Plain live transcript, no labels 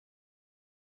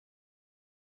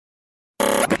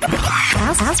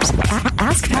Ask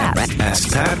Pat.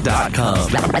 AskPat.com.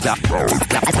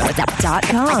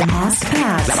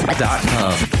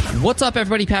 AskPat.com. What's up,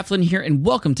 everybody? Pat Flynn here, and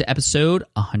welcome to episode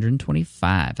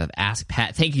 125 of Ask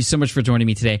Pat. Thank you so much for joining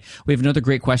me today. We have another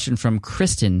great question from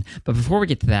Kristen, but before we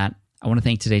get to that, I want to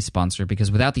thank today's sponsor, because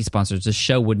without these sponsors, this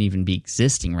show wouldn't even be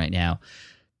existing right now.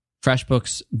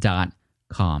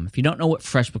 FreshBooks.com. If you don't know what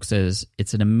FreshBooks is,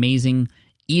 it's an amazing,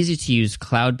 easy-to-use,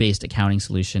 cloud-based accounting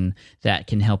solution that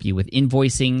can help you with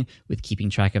invoicing, with keeping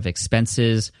track of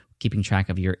expenses, keeping track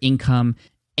of your income.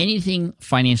 Anything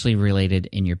financially related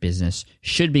in your business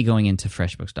should be going into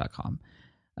FreshBooks.com.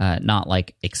 Not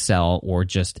like Excel or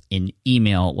just an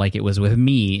email like it was with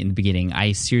me in the beginning.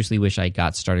 I seriously wish I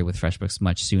got started with FreshBooks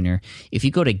much sooner. If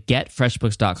you go to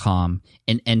getfreshbooks.com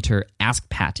and enter Ask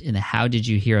Pat in the How Did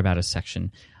You Hear About Us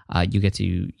section, you get to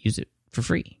use it for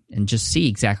free and just see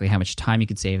exactly how much time you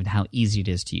could save and how easy it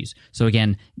is to use. So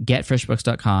again,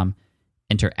 getfreshbooks.com,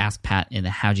 enter Ask Pat in the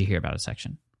How'd You Hear About Us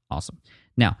section. Awesome.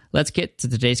 Now, let's get to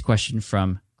today's question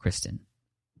from Kristen.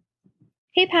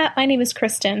 Hey Pat, my name is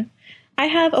Kristen. I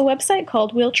have a website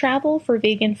called Wheel Travel for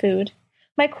Vegan Food.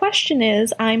 My question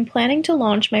is, I'm planning to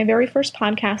launch my very first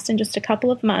podcast in just a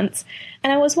couple of months,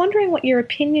 and I was wondering what your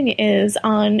opinion is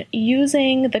on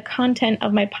using the content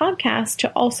of my podcast to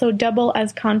also double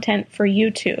as content for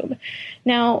YouTube.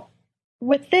 Now,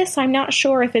 with this, I'm not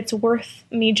sure if it's worth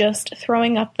me just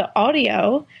throwing up the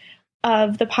audio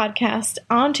of the podcast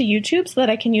onto YouTube so that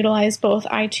I can utilize both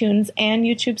iTunes and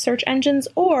YouTube search engines,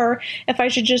 or if I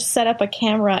should just set up a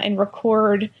camera and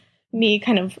record me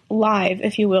kind of live,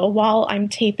 if you will, while I'm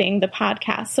taping the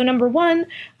podcast. So number one,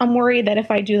 I'm worried that if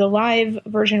I do the live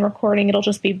version recording, it'll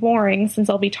just be boring since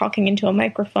I'll be talking into a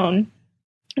microphone.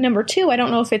 Number two, I don't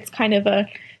know if it's kind of a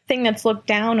thing that's looked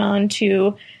down on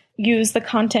to use the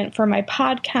content for my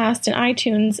podcast and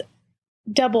iTunes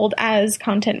doubled as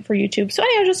content for YouTube. So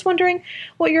anyway, I was just wondering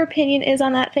what your opinion is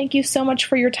on that. Thank you so much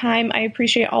for your time. I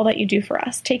appreciate all that you do for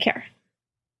us. Take care.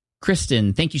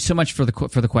 Kristen, thank you so much for the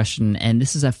question, and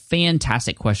this is a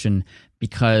fantastic question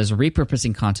because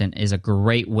repurposing content is a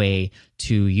great way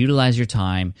to utilize your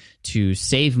time, to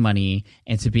save money,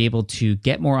 and to be able to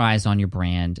get more eyes on your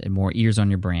brand and more ears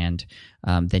on your brand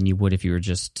than you would if you were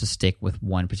just to stick with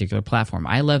one particular platform.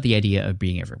 I love the idea of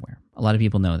being everywhere. A lot of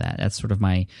people know that. That's sort of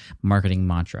my marketing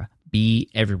mantra. Be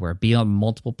everywhere. Be on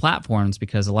multiple platforms,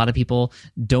 because a lot of people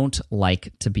don't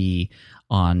like to be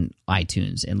on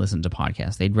iTunes and listen to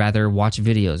podcasts. They'd rather watch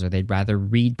videos or they'd rather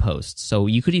read posts. So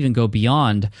you could even go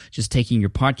beyond just taking your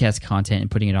podcast content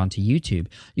and putting it onto YouTube.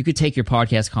 You could take your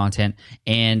podcast content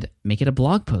and make it a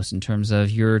blog post in terms of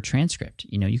your transcript.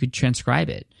 You could transcribe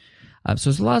it.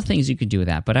 So there's a lot of things you could do with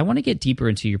that, but I want to get deeper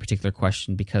into your particular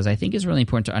question because I think it's really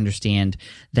important to understand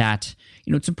that,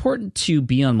 it's important to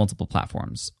be on multiple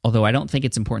platforms, although I don't think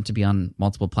it's important to be on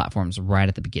multiple platforms right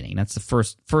at the beginning. That's the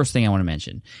first thing I want to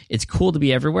mention. It's cool to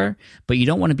be everywhere, but you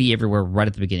don't want to be everywhere right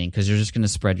at the beginning because you're just going to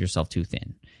spread yourself too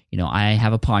thin. I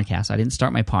have a podcast. I didn't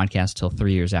start my podcast till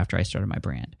 3 years after I started my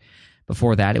brand.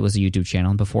 Before that, it was a YouTube channel,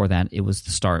 and before that, it was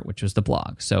the start, which was the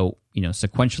blog. So,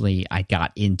 sequentially, I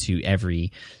got into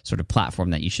every sort of platform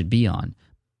that you should be on,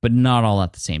 but not all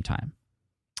at the same time.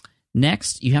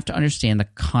 Next, you have to understand the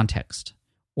context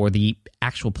or the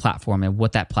actual platform and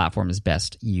what that platform is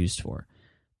best used for.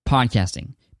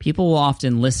 Podcasting. People will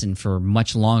often listen for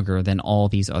much longer than all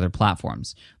these other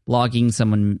platforms. Blogging,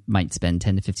 someone might spend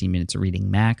 10 to 15 minutes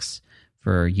reading max.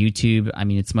 For YouTube,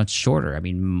 it's much shorter.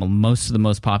 Most of the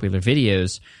most popular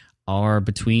videos are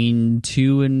between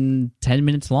 2 and 10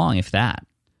 minutes long, if that.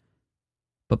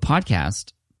 But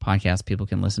podcast people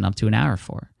can listen up to an hour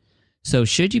for. So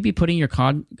should you be putting your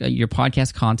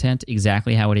podcast content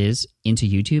exactly how it is into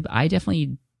YouTube? I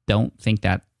definitely don't think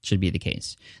that should be the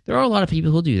case. There are a lot of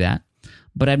people who do that,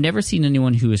 but I've never seen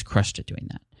anyone who has crushed it doing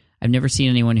that. I've never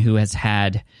seen anyone who has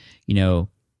had,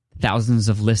 thousands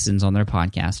of listens on their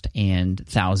podcast and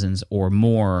thousands or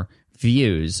more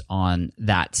views on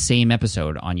that same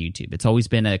episode on YouTube. It's always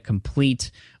been a complete,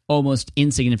 almost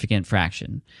insignificant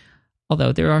fraction.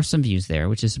 Although there are some views there,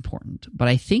 which is important. But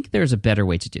I think there's a better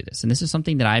way to do this. And this is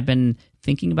something that I've been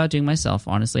thinking about doing myself.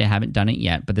 Honestly, I haven't done it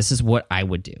yet, but this is what I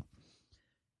would do.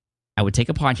 I would take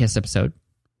a podcast episode,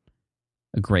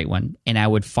 a great one, and I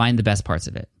would find the best parts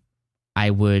of it. I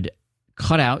would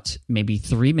cut out maybe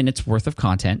 3 minutes worth of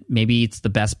content. Maybe it's the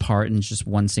best part and just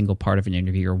one single part of an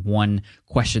interview or one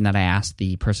question that I asked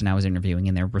the person I was interviewing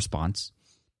and their response,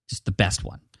 just the best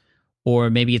one.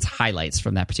 Or maybe it's highlights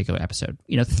from that particular episode.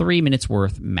 3 minutes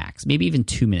worth max, maybe even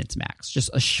 2 minutes max. Just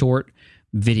a short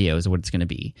video is what it's going to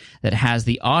be that has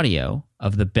the audio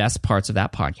of the best parts of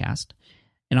that podcast.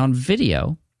 And on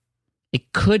video,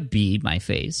 it could be my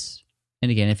face. And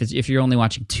again, if you're only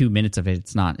watching 2 minutes of it,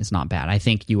 it's not bad. I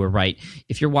think you were right.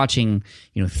 If you're watching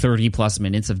 30 plus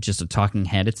minutes of just a talking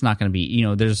head, it's not going to be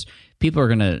there's people are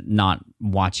going to not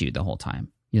watch you the whole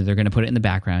time. They're going to put it in the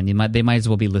background. They might as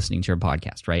well be listening to your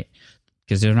podcast, right?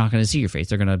 Because they're not going to see your face.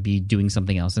 They're going to be doing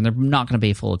something else, and they're not going to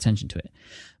pay full attention to it.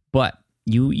 But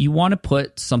you want to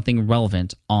put something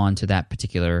relevant onto that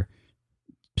particular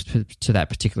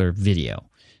video.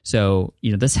 So,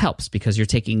 this helps because you're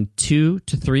taking 2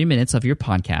 to 3 minutes of your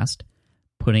podcast,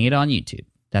 putting it on YouTube.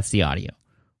 That's the audio.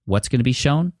 What's going to be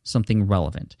shown? Something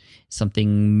relevant,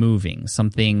 something moving,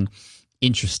 something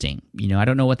interesting. I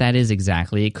don't know what that is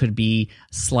exactly. It could be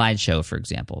a slideshow, for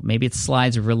example. Maybe it's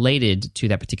slides related to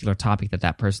that particular topic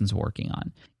that person's working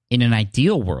on. In an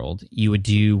ideal world, you would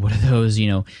do one of those,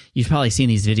 you've probably seen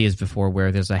these videos before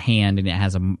where there's a hand and it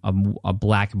has a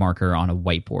black marker on a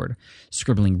whiteboard,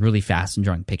 scribbling really fast and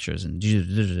drawing pictures. And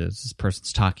this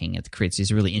person's talking. It creates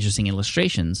these really interesting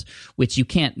illustrations, which you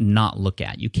can't not look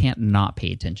at. You can't not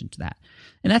pay attention to that.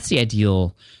 And that's the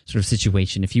ideal sort of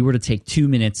situation. If you were to take 2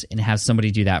 minutes and have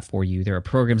somebody do that for you, there are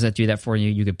programs that do that for you.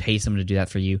 You could pay someone to do that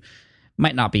for you.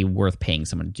 Might not be worth paying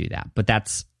someone to do that, but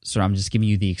I'm just giving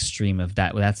you the extreme of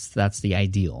that. That's the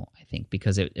ideal, I think,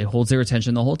 because it holds their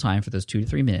attention the whole time for those 2 to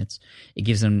 3 minutes. It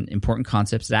gives them important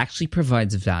concepts. It actually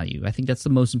provides value. I think that's the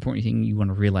most important thing you want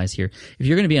to realize here. If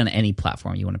you're going to be on any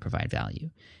platform, you want to provide value,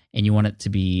 and you want it to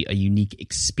be a unique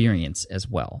experience as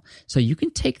well. So you can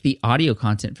take the audio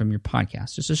content from your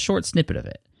podcast, just a short snippet of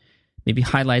it, maybe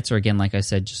highlights, or again, like I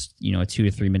said, just a 2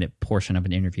 to 3 minute portion of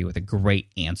an interview with a great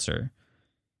answer.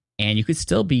 And you could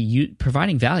still be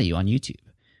providing value on YouTube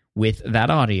with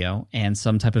that audio and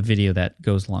some type of video that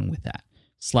goes along with that.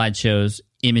 Slideshows,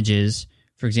 images.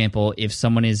 For example, if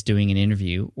someone is doing an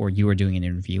interview or you are doing an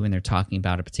interview and they're talking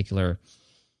about a particular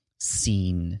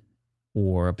scene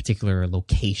or a particular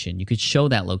location, you could show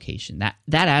that location. That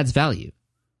adds value.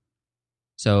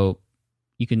 So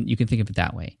you can think of it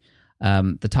that way.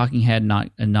 The talking head, not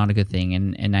a good thing.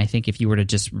 And I think if you were to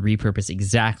just repurpose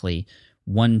exactly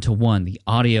one-to-one the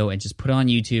audio and just put it on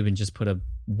YouTube and just put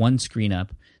one screen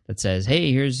up that says,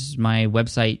 hey, here's my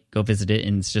website, go visit it,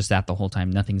 and it's just that the whole time,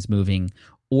 nothing's moving,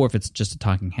 or if it's just a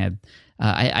talking head,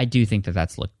 I do think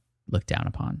that's looked down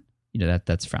upon.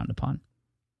 That's frowned upon.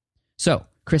 So,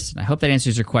 Kristen, I hope that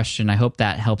answers your question. I hope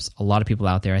that helps a lot of people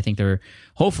out there. I think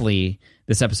hopefully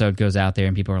this episode goes out there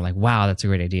and people are like, wow, that's a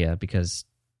great idea, because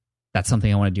that's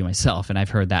something I want to do myself. And I've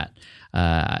heard that.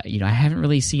 I haven't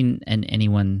really seen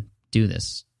anyone do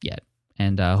this yet,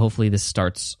 and hopefully this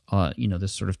starts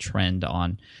this sort of trend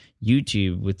on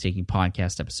YouTube with taking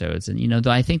podcast episodes. And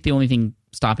I think the only thing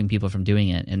stopping people from doing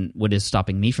it, and what is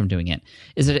stopping me from doing it,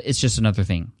 is that it's just another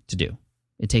thing to do.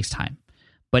 It takes time.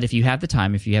 But if you have the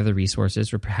time, if you have the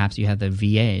resources, or perhaps you have the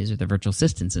VAs or the virtual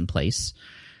assistants in place,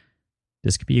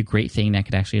 this could be a great thing that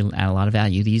could actually add a lot of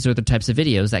value. These are the types of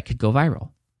videos that could go viral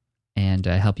and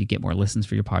help you get more listens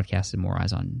for your podcast and more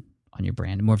eyes on your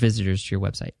brand and more visitors to your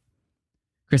website.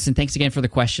 Kristen, thanks again for the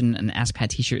question. An Ask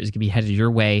Pat t-shirt is going to be headed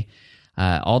your way.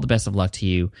 All the best of luck to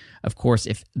you. Of course,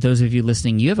 if those of you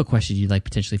listening, you have a question you'd like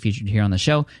potentially featured here on the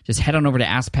show, just head on over to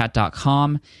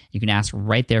AskPat.com. You can ask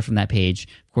right there from that page.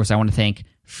 Of course, I want to thank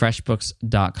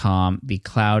FreshBooks.com, the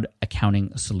cloud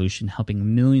accounting solution,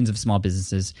 helping millions of small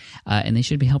businesses, and they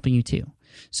should be helping you too.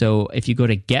 So if you go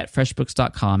to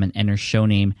getfreshbooks.com and enter show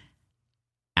name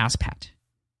AskPat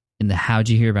in the How'd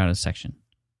You Hear About Us section,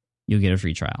 you'll get a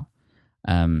free trial.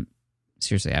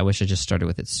 Seriously, I wish I just started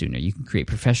with it sooner. You can create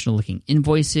professional-looking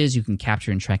invoices, you can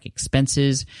capture and track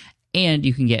expenses, and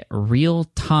you can get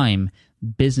real-time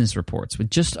business reports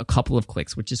with just a couple of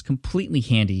clicks, which is completely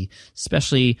handy,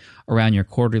 especially around your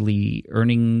quarterly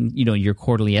earning, your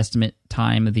quarterly estimate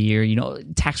time of the year,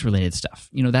 tax-related stuff.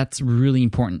 That's really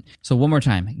important. So one more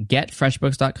time,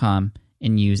 getfreshbooks.com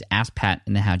and use Ask Pat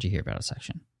in the How'd You Hear About Us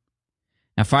section.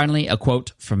 Now, finally, a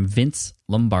quote from Vince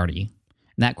Lombardi.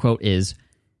 And that quote is,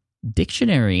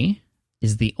 "Dictionary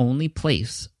is the only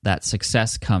place that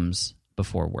success comes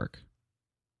before work."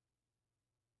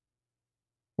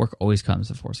 Work always comes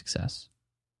before success,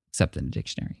 except in a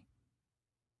dictionary.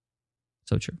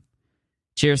 So true.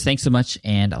 Cheers, thanks so much,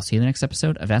 and I'll see you in the next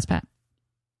episode of Ask Pat.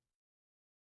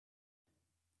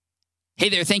 Hey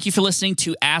there, thank you for listening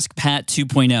to Ask Pat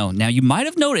 2.0. Now, you might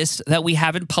have noticed that we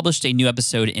haven't published a new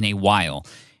episode in a while.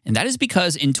 And that is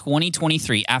because in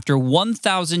 2023, after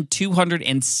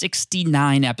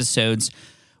 1,269 episodes,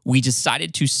 we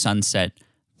decided to sunset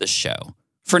the show.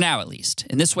 For now, at least.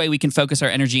 In this way, we can focus our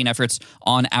energy and efforts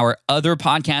on our other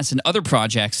podcasts and other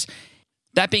projects.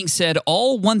 That being said,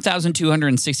 all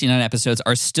 1,269 episodes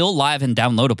are still live and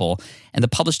downloadable, and the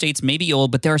published dates may be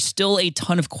old, but there are still a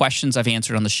ton of questions I've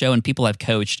answered on the show and people I've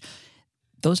coached.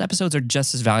 Those episodes are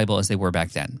just as valuable as they were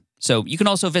back then. So you can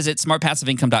also visit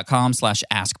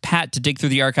smartpassiveincome.com/askpat to dig through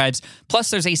the archives. Plus,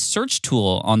 there's a search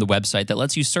tool on the website that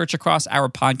lets you search across our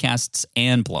podcasts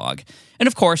and blog. And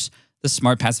of course, the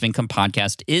Smart Passive Income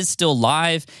podcast is still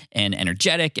live and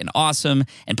energetic and awesome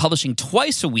and publishing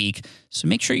twice a week. So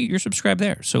make sure you're subscribed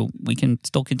there so we can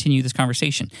still continue this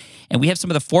conversation. And we have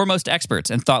some of the foremost experts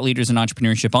and thought leaders in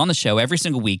entrepreneurship on the show every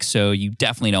single week, so you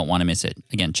definitely don't want to miss it.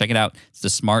 Again, check it out. It's the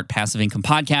Smart Passive Income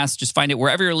podcast. Just find it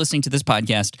wherever you're listening to this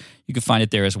podcast. You can find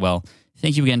it there as well.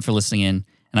 Thank you again for listening in,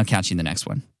 and I'll catch you in the next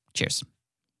one. Cheers.